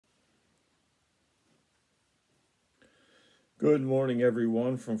Good morning,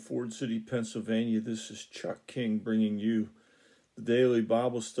 everyone, from Ford City, Pennsylvania. This is Chuck King bringing you the daily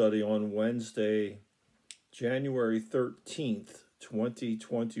Bible study on Wednesday, January 13th,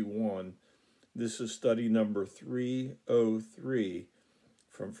 2021. This is study number 303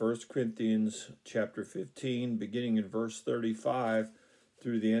 from 1 Corinthians chapter 15, beginning in verse 35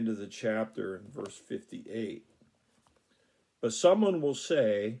 through the end of the chapter in verse 58. But someone will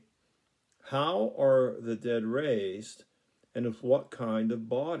say, "How are the dead raised? And with what kind of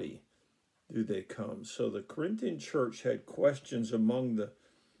body do they come?" So the Corinthian church had questions among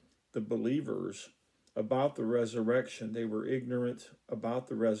the believers about the resurrection. They were ignorant about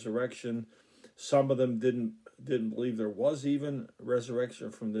the resurrection. Some of them didn't believe there was even resurrection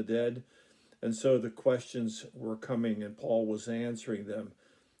from the dead. And so the questions were coming and Paul was answering them.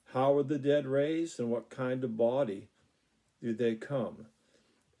 How are the dead raised, and what kind of body do they come?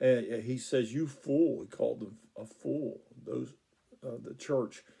 And he says, "You fool," he called them a fool, the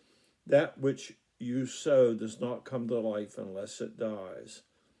church. "That which you sow does not come to life unless it dies."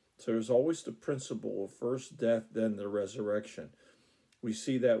 So there's always the principle of first death, then the resurrection. We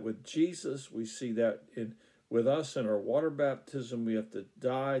see that with Jesus. We see that with us in our water baptism. We have to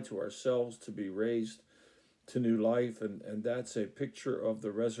die to ourselves to be raised to new life. And that's a picture of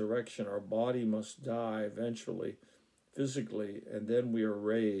the resurrection. Our body must die eventually, physically, and then we are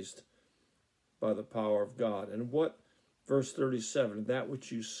raised by the power of God. And what, verse 37, "That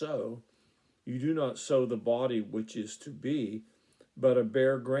which you sow, you do not sow the body which is to be, but a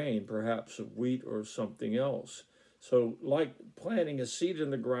bare grain, perhaps of wheat or something else." So like planting a seed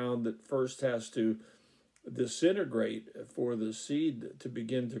in the ground that first has to disintegrate for the seed to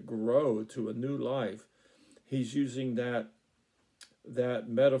begin to grow to a new life, he's using that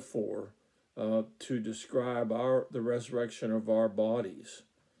metaphor to describe the resurrection of our bodies.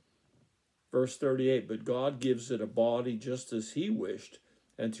 Verse 38, "But God gives it a body just as he wished,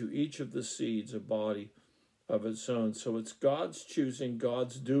 and to each of the seeds a body of its own." So it's God's choosing,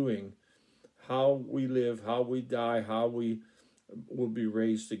 God's doing, how we live, how we die, how we will be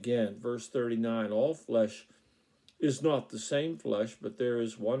raised again. Verse 39, "All flesh is not the same flesh, but there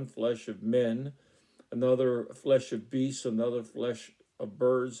is one flesh of men, another flesh of beasts, another flesh of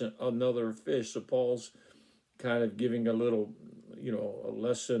birds, and another of fish." So Paul's kind of giving a little, a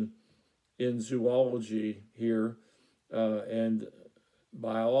lesson in zoology here and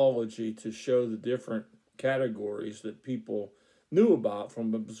biology to show the different categories that people knew about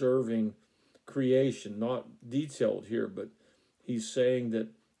from observing creation. Not detailed here, but he's saying that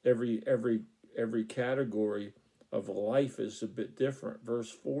every category of life is a bit different. Verse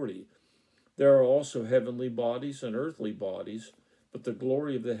 40, "There are also heavenly bodies and earthly bodies, but the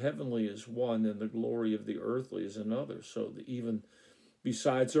glory of the heavenly is one, and the glory of the earthly is another." So even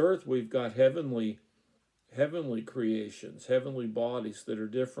besides earth, we've got heavenly creations, heavenly bodies that are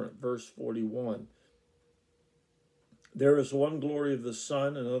different. Verse 41, "There is one glory of the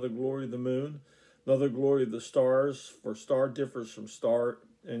sun, another glory of the moon, another glory of the stars, for star differs from star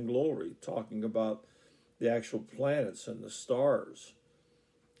in glory," talking about the actual planets and the stars,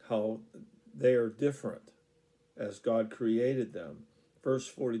 how they are different as God created them. Verse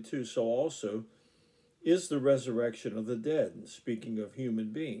 42, "So also is the resurrection of the dead," and speaking of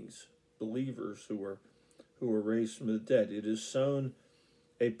human beings, believers who are raised from the dead. "It is sown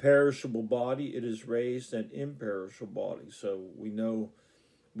a perishable body, it is raised an imperishable body." So we know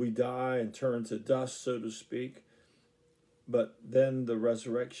we die and turn to dust, so to speak, but then the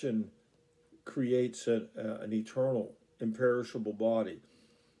resurrection creates an eternal, imperishable body.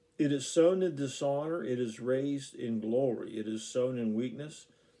 "It is sown in dishonor, it is raised in glory. It is sown in weakness,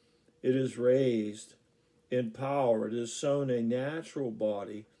 it is raised in power. It is sown a natural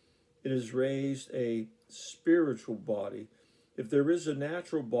body, it is raised a spiritual body." If there is a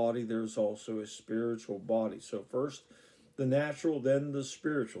natural body, there's also a spiritual body. So first the natural, then the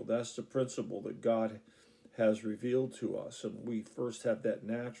spiritual. That's the principle that God has revealed to us. And we first have that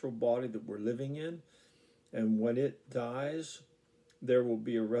natural body that we're living in. And when it dies, there will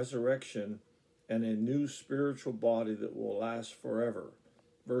be a resurrection and a new spiritual body that will last forever.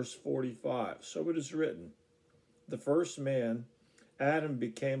 Verse 45, "So it is written, the first man, Adam,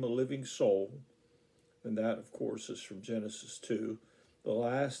 became a living soul." And that, of course, is from Genesis 2. "The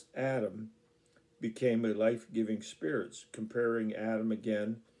last Adam became a life-giving spirit," comparing Adam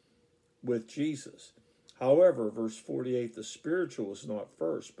again with Jesus. "However," verse 48, "the spiritual is not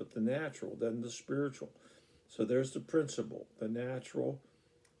first, but the natural, then the spiritual." So there's the principle, the natural,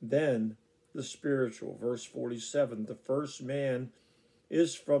 then the spiritual. Verse 47, "The first man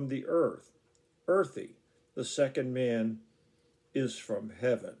is from the earth, earthy. The second man is from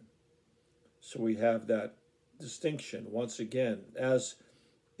heaven." So we have that distinction once again. As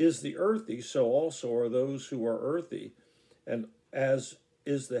is the earthy, so also are those who are earthy, and as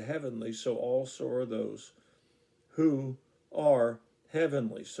is the heavenly, so also are those who are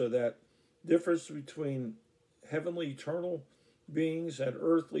heavenly. So that difference between heavenly eternal beings and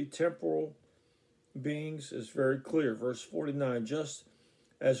earthly temporal beings is very clear. Verse 49, just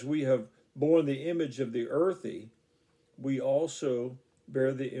as we have borne the image of the earthy, we will also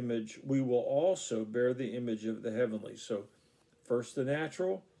bear the image of the heavenly. So first the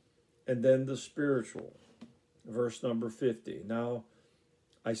natural and then the spiritual. Verse number 50. Now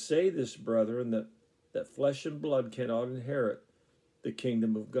I say this, brethren, that flesh and blood cannot inherit the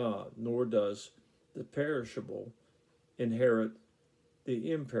kingdom of God, nor does the perishable inherit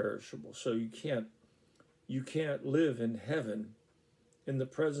the imperishable. So you can't live in heaven, in the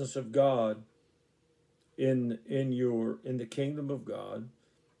presence of God, in the kingdom of God,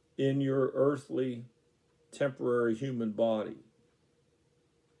 in your earthly temporary human body.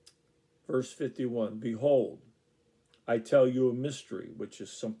 Verse 51, behold, I tell you a mystery, which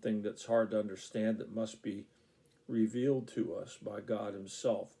is something that's hard to understand, that must be revealed to us by God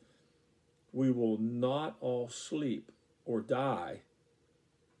himself. We will not all sleep or die,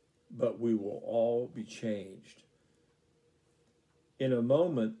 but we will all be changed. In a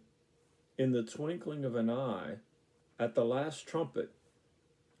moment, in the twinkling of an eye, at the last trumpet,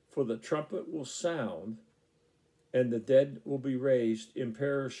 for the trumpet will sound, and the dead will be raised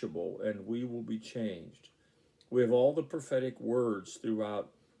imperishable, and we will be changed. We have all the prophetic words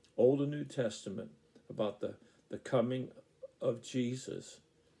throughout Old and New Testament about the coming of Jesus.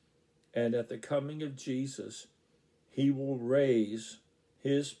 And at the coming of Jesus, he will raise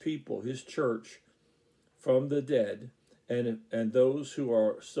his people, his church, from the dead, and those who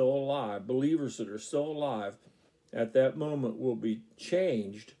are still alive, believers that are still alive, at that moment will be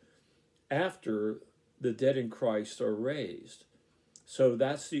changed after the dead in Christ are raised. So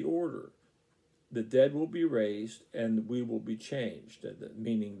that's the order. The dead will be raised and we will be changed,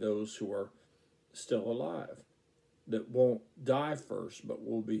 meaning those who are still alive, that won't die first, but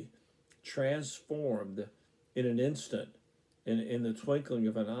will be transformed in an instant, in the twinkling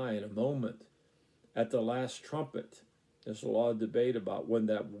of an eye, in a moment, at the last trumpet. There's a lot of debate about when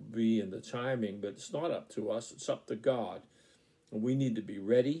that will be and the timing, but it's not up to us, it's up to God. And we need to be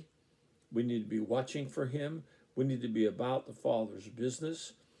ready. We need to be watching for him. We need to be about the Father's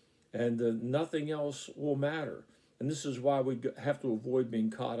business, and nothing else will matter. And this is why we have to avoid being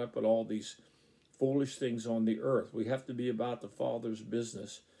caught up in all these foolish things on the earth. We have to be about the Father's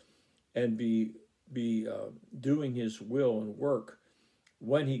business and be doing his will and work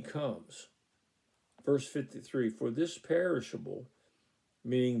when he comes. Verse 53, for this perishable,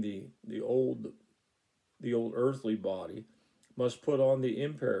 meaning the old earthly body, must put on the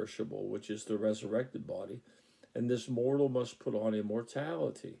imperishable, which is the resurrected body, and this mortal must put on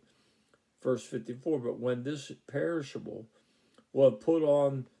immortality. Verse 54, but when this perishable will have put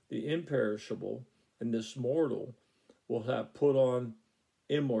on the imperishable, and this mortal will have put on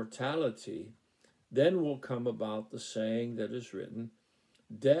immortality, then will come about the saying that is written,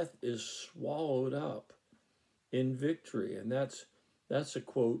 death is swallowed up in victory. And that's a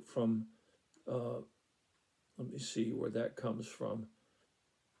quote from, let me see where that comes from,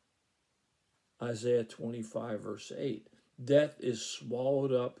 Isaiah 25, verse 8. Death is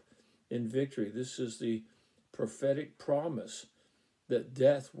swallowed up in victory. This is the prophetic promise that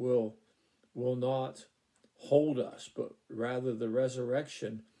death will not hold us, but rather the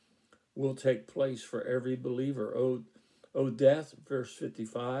resurrection will take place for every believer. O death, verse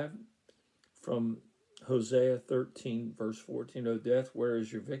 55, from Hosea 13, verse 14, O death, where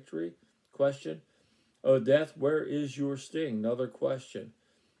is your victory? Question. O death, where is your sting? Another question.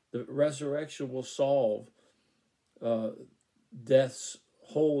 The resurrection will solve death's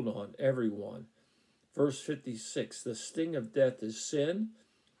hold on everyone. Verse 56, the sting of death is sin,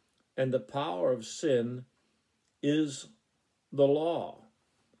 and the power of sin is the law.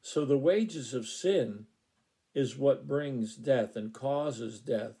 So the wages of sin is what brings death and causes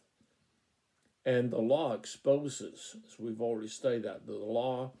death. And the law exposes, as we've already studied that, the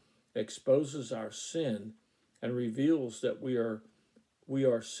law exposes our sin and reveals that we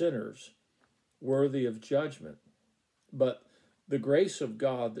are sinners worthy of judgment. But the grace of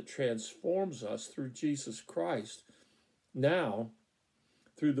God that transforms us through Jesus Christ, now,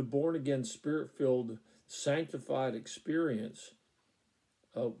 through the born-again, spirit-filled, sanctified experience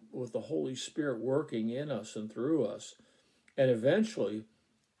with the Holy Spirit working in us and through us, and eventually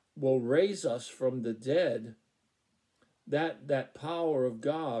will raise us from the dead, that power of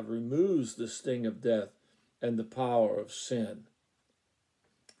God removes the sting of death and the power of sin.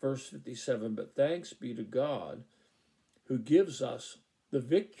 Verse 57, but thanks be to God who gives us the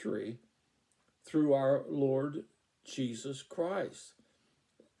victory through our Lord Jesus Christ.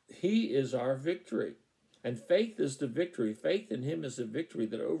 He is our victory. And faith is the victory. Faith in him is the victory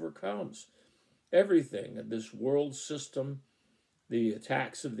that overcomes everything, this world system, the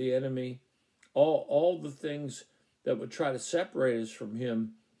attacks of the enemy, all the things that would try to separate us from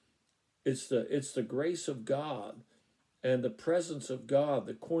him. It's the grace of God and the presence of God,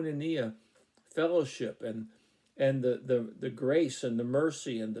 the koinonia fellowship, and the grace and the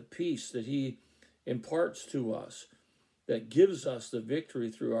mercy and the peace that he imparts to us that gives us the victory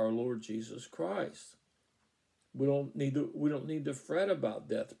through our Lord Jesus Christ. We don't need to fret about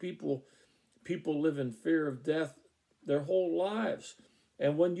death. People live in fear of death their whole lives.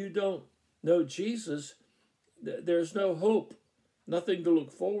 And when you don't know Jesus, there's no hope, nothing to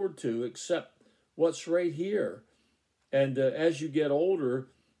look forward to except what's right here. And as you get older,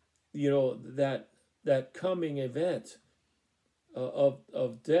 you know, that coming event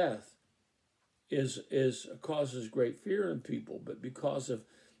of death is causes great fear in people. But because of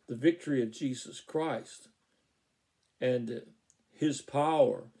the victory of Jesus Christ and his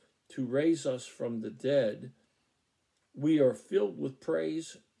power to raise us from the dead, we are filled with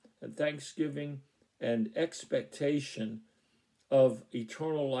praise and thanksgiving and expectation of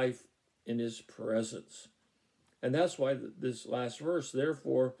eternal life in his presence. And that's why this last verse,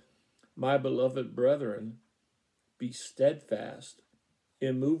 therefore, my beloved brethren, be steadfast,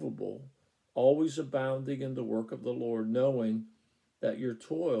 immovable, always abounding in the work of the Lord, knowing that your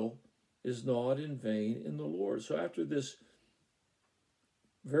toil is not in vain in the Lord. So after this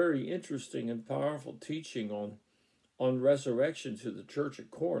very interesting and powerful teaching on resurrection to the church at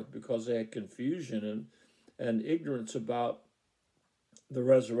Corinth, because they had confusion and ignorance about the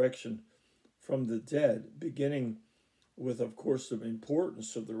resurrection from the dead, beginning with, of course, the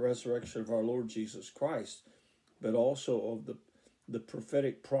importance of the resurrection of our Lord Jesus Christ, but also of the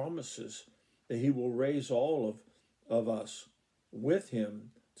prophetic promises that he will raise all of us with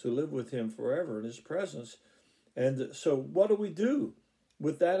him to live with him forever in his presence. And so what do we do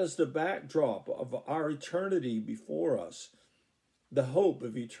with that as the backdrop of our eternity before us, the hope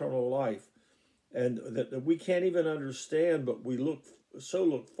of eternal life, and that we can't even understand, but we look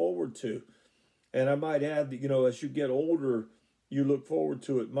forward to? And I might add that, you know, as you get older, you look forward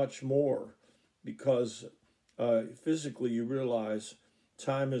to it much more, because physically you realize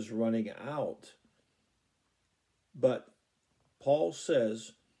time is running out. But Paul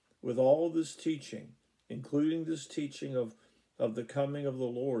says, with all this teaching, including this teaching of the coming of the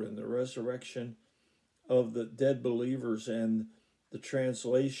Lord and the resurrection of the dead believers and the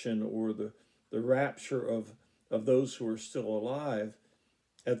translation or the rapture of those who are still alive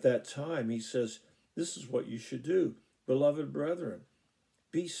at that time, he says, this is what you should do. Beloved brethren,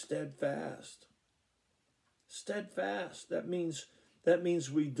 be steadfast. Steadfast. That means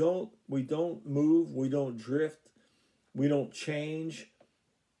we don't move, we don't drift, we don't change.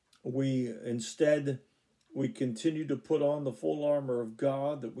 Instead we continue to put on the full armor of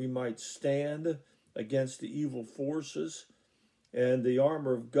God that we might stand against the evil forces. And the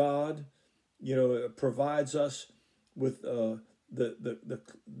armor of God, you know, provides us with the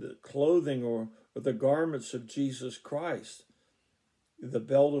clothing or the garments of Jesus Christ, the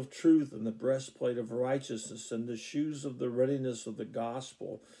belt of truth and the breastplate of righteousness and the shoes of the readiness of the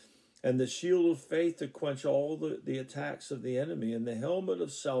gospel and the shield of faith to quench all the attacks of the enemy, and the helmet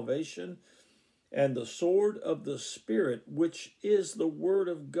of salvation and the sword of the Spirit, which is the word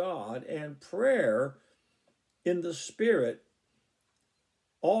of God, and prayer in the Spirit.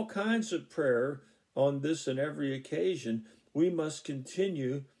 All kinds of prayer on this and every occasion. We must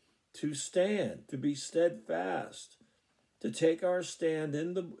continue to stand, to be steadfast, to take our stand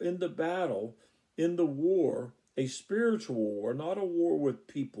in the battle, in the war, a spiritual war, not a war with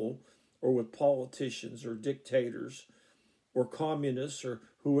people or with politicians or dictators or communists or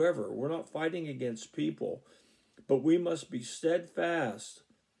whoever. We're not fighting against people, but we must be steadfast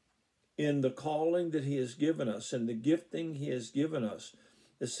in the calling that he has given us and the gifting he has given us.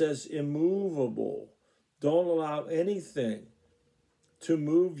 It says immovable. Don't allow anything to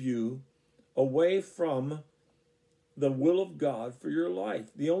move you away from the will of God for your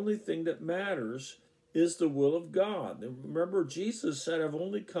life. The only thing that matters is the will of God. And remember, Jesus said, I've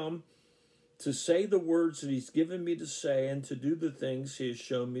only come to say the words that he's given me to say and to do the things he has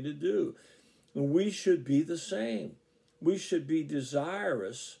shown me to do. And we should be the same. We should be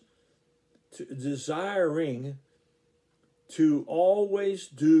desiring to always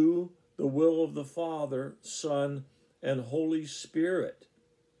do the will of the Father, Son, and Holy Spirit.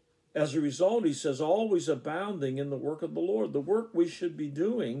 As a result, he says, always abounding in the work of the Lord. The work we should be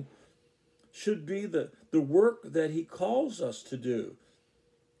doing should be the work that he calls us to do.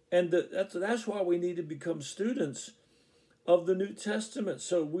 And that's why we need to become students of the New Testament,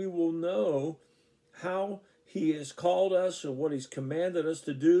 so we will know how he has called us and what he's commanded us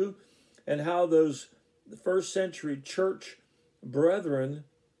to do, and how those first century church brethren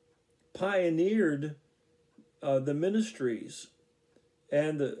pioneered the ministries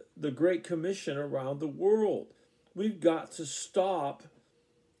and the Great Commission around the world. We've got to stop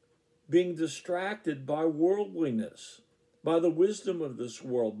being distracted by worldliness, by the wisdom of this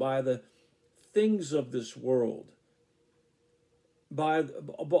world, by the things of this world, by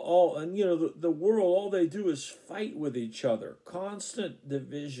all, and the world, all they do is fight with each other, constant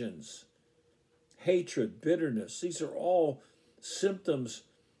divisions, hatred, bitterness. These are all symptoms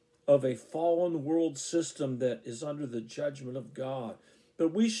of a fallen world system that is under the judgment of God.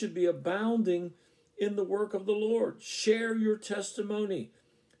 But we should be abounding in the work of the Lord. Share your testimony.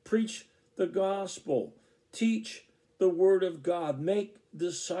 Preach the gospel. Teach the word of God. Make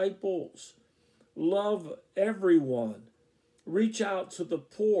disciples. Love everyone. Reach out to the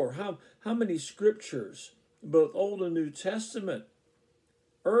poor. How many scriptures, both Old and New Testament,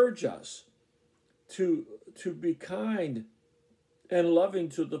 urge us to be kind and loving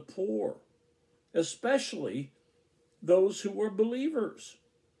to the poor, especially those who are believers,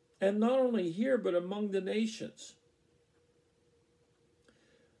 and not only here, but among the nations.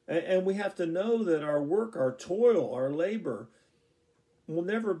 And we have to know that our work, our toil, our labor will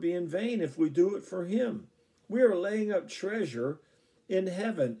never be in vain if we do it for him. We are laying up treasure in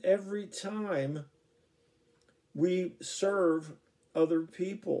heaven every time we serve other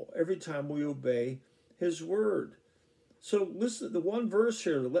people, every time we obey his word. So listen, the one verse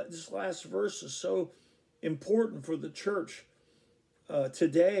here, this last verse is so important for the church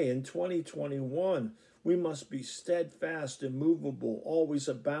today in 2021. We must be steadfast, immovable, always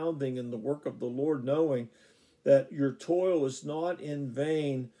abounding in the work of the Lord, knowing that your toil is not in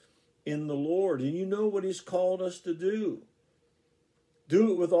vain in the Lord. And you know what he's called us to do.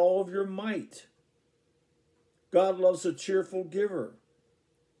 Do it with all of your might. God loves a cheerful giver.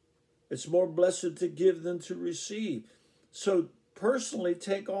 It's more blessed to give than to receive. So personally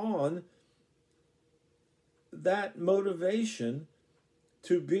take on that motivation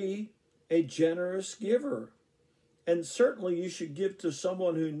to be a generous giver. And certainly you should give to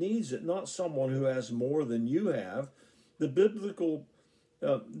someone who needs it, not someone who has more than you have. The biblical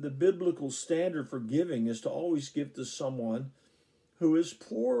standard for giving is to always give to someone who is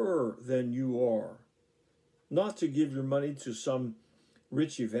poorer than you are. Not to give your money to some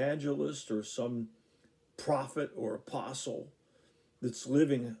rich evangelist or some prophet or apostle that's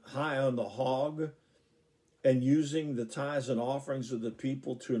living high on the hog and using the tithes and offerings of the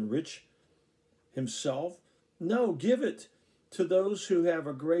people to enrich himself. No, give it to those who have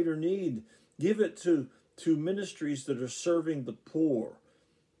a greater need. Give it to ministries that are serving the poor,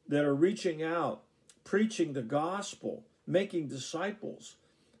 that are reaching out, preaching the gospel, making disciples,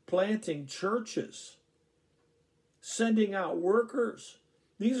 planting churches, sending out workers.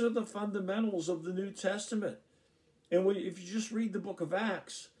 These are the fundamentals of the New Testament. And if you just read the book of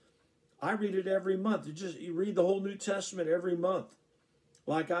Acts, I read it every month. You read the whole New Testament every month,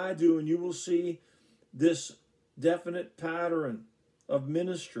 like I do, and you will see this definite pattern of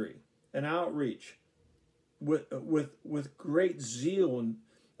ministry and outreach with great zeal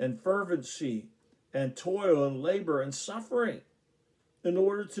and fervency and toil and labor and suffering in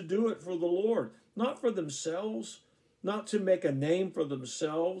order to do it for the Lord, not for themselves, not to make a name for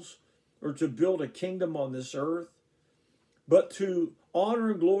themselves or to build a kingdom on this earth, but to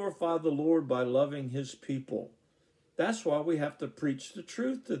honor and glorify the Lord by loving his people. That's why we have to preach the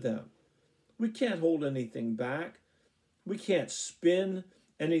truth to them. We can't hold anything back. We can't spin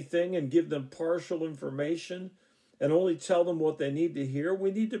anything and give them partial information and only tell them what they need to hear.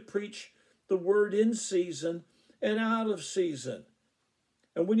 We need to preach the word in season and out of season.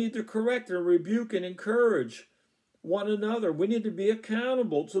 And we need to correct and rebuke and encourage one another. We need to be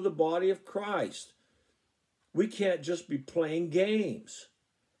accountable to the body of Christ. We can't just be playing games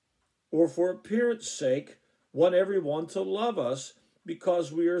or for appearance sake want everyone to love us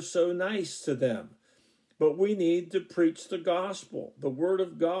because we are so nice to them. But we need to preach the gospel, the word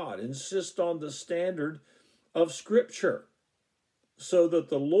of God, insist on the standard of Scripture so that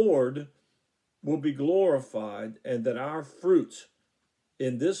the Lord will be glorified and that our fruit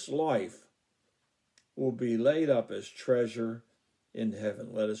in this life will be laid up as treasure in heaven.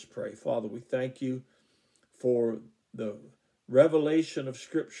 Let us pray. Father, we thank you for the revelation of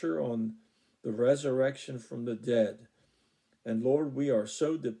Scripture on the resurrection from the dead. And Lord, we are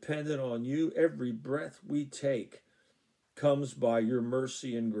so dependent on you. Every breath we take comes by your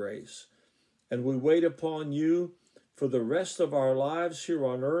mercy and grace. And we wait upon you for the rest of our lives here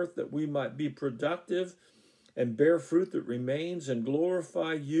on earth, that we might be productive and bear fruit that remains and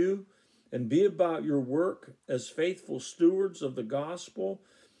glorify you and be about your work as faithful stewards of the gospel,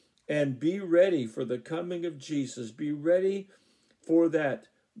 and be ready for the coming of Jesus. Be ready for that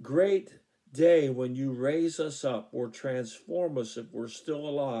great day when you raise us up or transform us, if we're still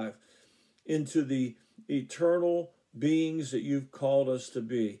alive, into the eternal beings that you've called us to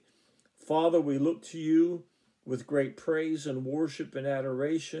be. Father, we look to you with great praise and worship and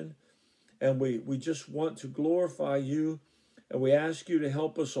adoration, and we just want to glorify you, and we ask you to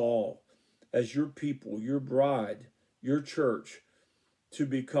help us all as your people, your bride, your church, to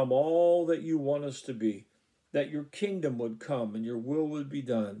become all that you want us to be, that your kingdom would come and your will would be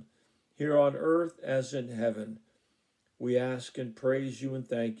done here on earth as in heaven. We ask and praise you and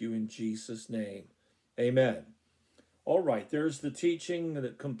thank you in Jesus' name. Amen. All right, there's the teaching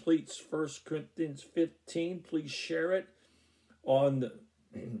that completes 1 Corinthians 15. Please share it on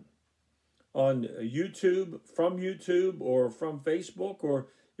YouTube, from YouTube, or from Facebook, or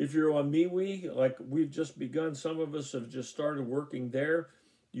if you're on MeWe, like we've just begun, some of us have just started working there.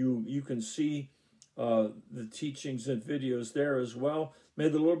 You can see the teachings and videos there as well. May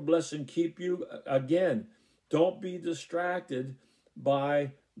the Lord bless and keep you. Again, don't be distracted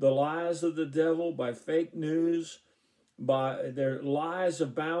by the lies of the devil, by fake news. By their lies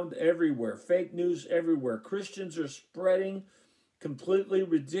abound everywhere, fake news everywhere. Christians are spreading completely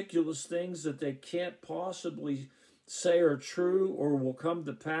ridiculous things that they can't possibly say are true or will come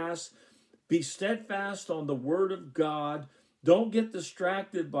to pass. Be steadfast on the word of God. Don't get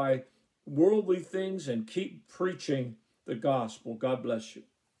distracted by worldly things, and keep preaching the gospel. God bless you.